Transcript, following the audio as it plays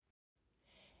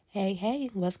Hey,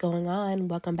 what's going on?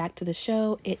 Welcome back to the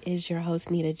show. It is your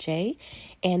host, Nita J,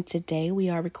 and today we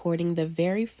are recording the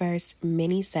very first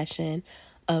mini session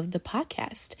of the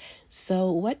podcast. So,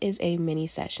 what is a mini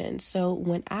session? So,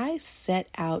 when I set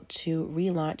out to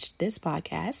relaunch this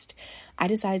podcast, I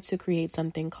decided to create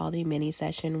something called a mini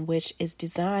session, which is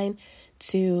designed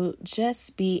to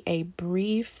just be a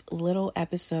brief little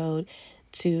episode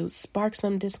to spark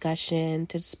some discussion,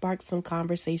 to spark some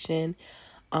conversation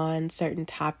on certain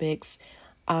topics,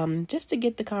 just to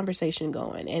get the conversation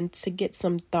going and to get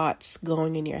some thoughts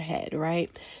going in your head,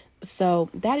 right? So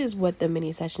that is what the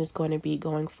mini session is going to be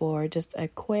going for. Just a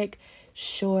quick,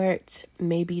 short,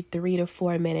 maybe 3 to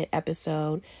 4 minute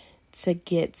episode to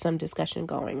get some discussion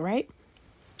going, right?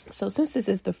 So since this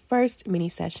is the first mini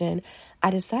session, I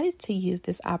decided to use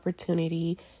this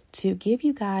opportunity to give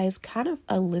you guys kind of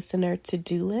a listener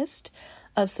to-do list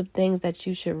of some things that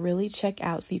you should really check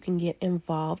out so you can get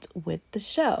involved with the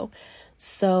show.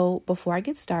 So before I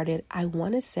get started, I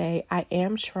want to say I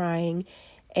am trying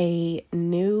a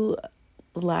new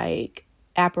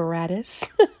apparatus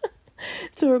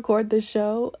to record the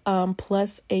show,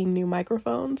 plus a new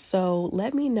microphone. So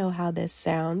let me know how this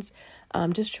sounds.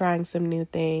 Just trying some new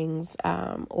things,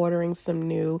 ordering some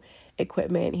new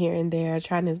equipment here and there,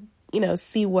 trying to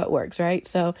see what works, right?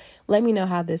 So let me know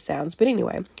how this sounds. But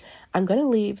anyway, I'm going to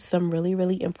leave some really,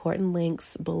 really important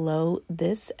links below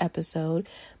this episode,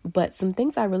 but some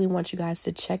things I really want you guys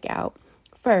to check out.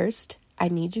 First, I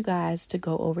need you guys to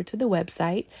go over to the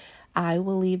website. I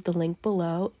will leave the link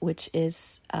below, which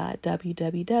is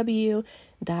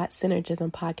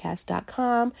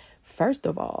www.synergismpodcast.com. First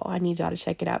of all, I need y'all to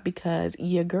check it out because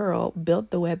your girl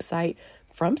built the website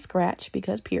from scratch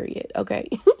because period. Okay.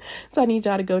 So I need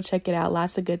y'all to go check it out.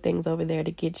 Lots of good things over there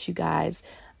to get you guys,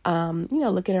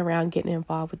 looking around, getting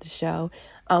involved with the show.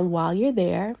 While you're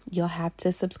there, you'll have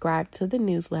to subscribe to the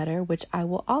newsletter, which I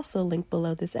will also link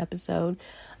below this episode.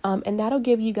 And that'll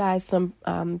give you guys some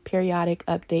periodic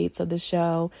updates of the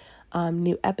show,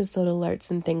 new episode alerts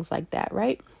and things like that,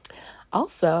 right?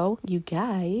 Also, you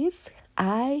guys,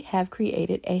 I have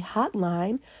created a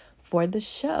hotline for the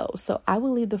show. So I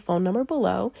will leave the phone number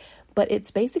below, but it's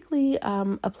basically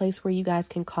a place where you guys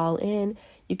can call in.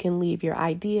 You can leave your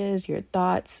ideas, your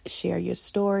thoughts, share your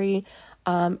story,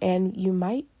 and you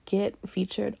might get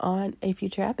featured on a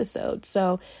future episode.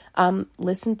 So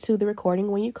listen to the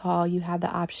recording when you call. You have the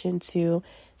option to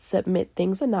submit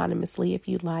things anonymously if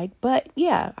you'd like. But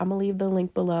yeah, I'm going to leave the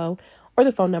link below or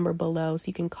the phone number below so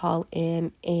you can call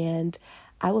in, and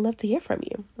I would love to hear from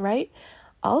you, right?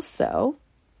 Also,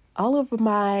 all of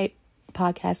my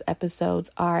podcast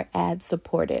episodes are ad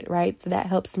supported, right? So that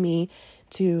helps me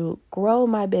to grow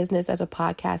my business as a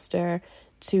podcaster,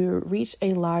 to reach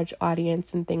a large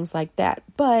audience and things like that.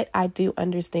 But I do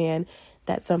understand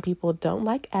that some people don't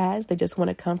like ads. They just want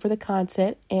to come for the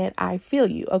content, and I feel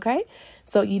you, okay?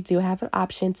 So you do have an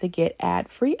option to get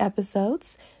ad-free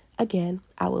episodes. Again,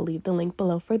 I will leave the link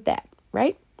below for that,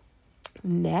 right?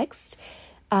 Next,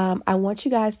 I want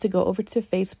you guys to go over to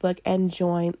Facebook and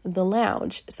join the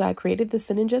lounge. So I created the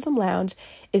Synergism Lounge.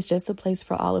 It's just a place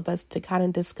for all of us to kind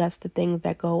of discuss the things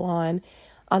that go on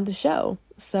the show.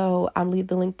 So I'll leave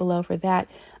the link below for that.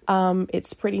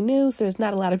 It's pretty new, so there's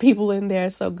not a lot of people in there.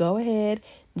 So go ahead,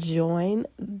 join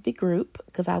the group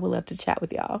because I would love to chat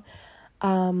with y'all.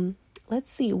 Let's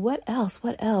see, what else?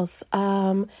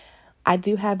 I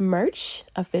do have merch,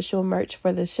 official merch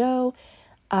for the show.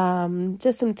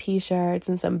 Just some t-shirts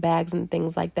and some bags and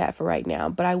things like that for right now,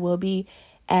 but I will be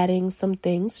adding some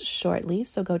things shortly,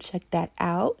 so go check that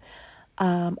out.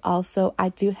 Also, I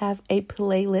do have a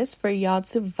playlist for y'all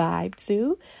to vibe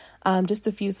to, just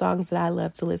a few songs that I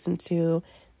love to listen to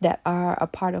that are a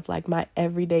part of my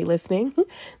everyday listening.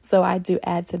 So I do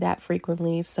add to that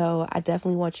frequently. So I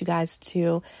definitely want you guys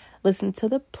to listen to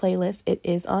the playlist. It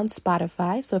is on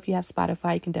Spotify. So if you have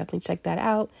Spotify, you can definitely check that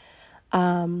out.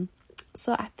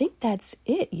 So I think that's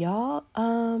it, y'all.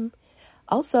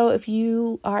 Also, if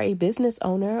you are a business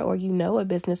owner or you know a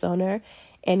business owner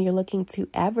and you're looking to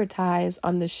advertise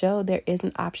on the show, there is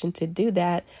an option to do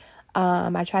that.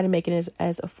 I try to make it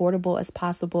as affordable as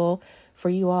possible for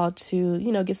you all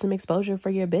to, get some exposure for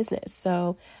your business.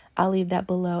 So I'll leave that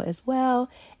below as well.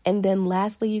 And then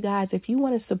lastly, you guys, if you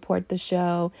want to support the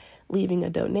show, leaving a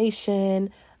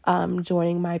donation,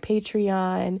 joining my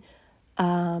Patreon,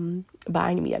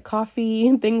 buying me a coffee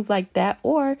and things like that,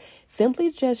 or simply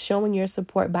just showing your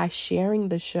support by sharing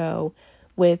the show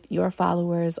with your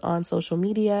followers on social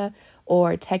media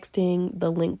or texting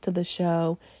the link to the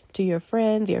show to your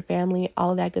friends, your family, all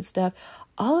of that good stuff.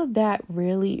 All of that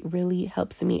really, really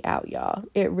helps me out, y'all.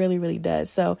 It really, really does.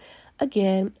 So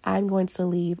again, I'm going to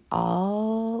leave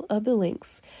all of the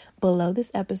links below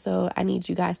this episode. I need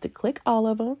you guys to click all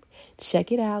of them,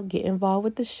 check it out, get involved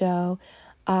with the show.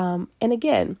 And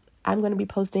again, I'm going to be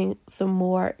posting some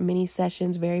more mini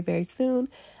sessions very, very soon.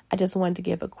 I just wanted to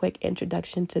give a quick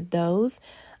introduction to those.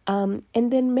 And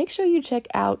then make sure you check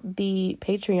out the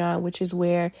Patreon, which is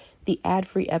where the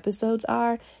ad-free episodes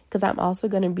are, because I'm also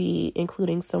going to be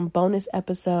including some bonus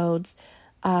episodes,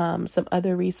 some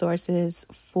other resources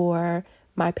for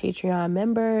my Patreon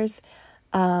members,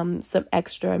 some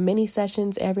extra mini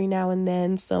sessions every now and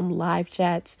then, some live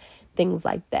chats, things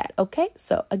like that. Okay,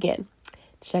 so again,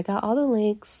 check out all the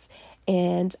links,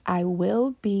 and I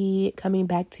will be coming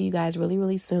back to you guys really,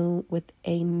 really soon with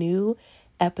a new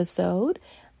episode.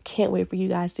 Can't wait for you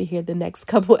guys to hear the next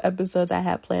couple episodes I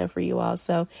have planned for you all.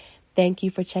 So thank you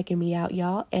for checking me out,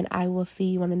 y'all, and I will see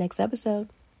you on the next episode.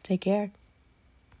 Take care.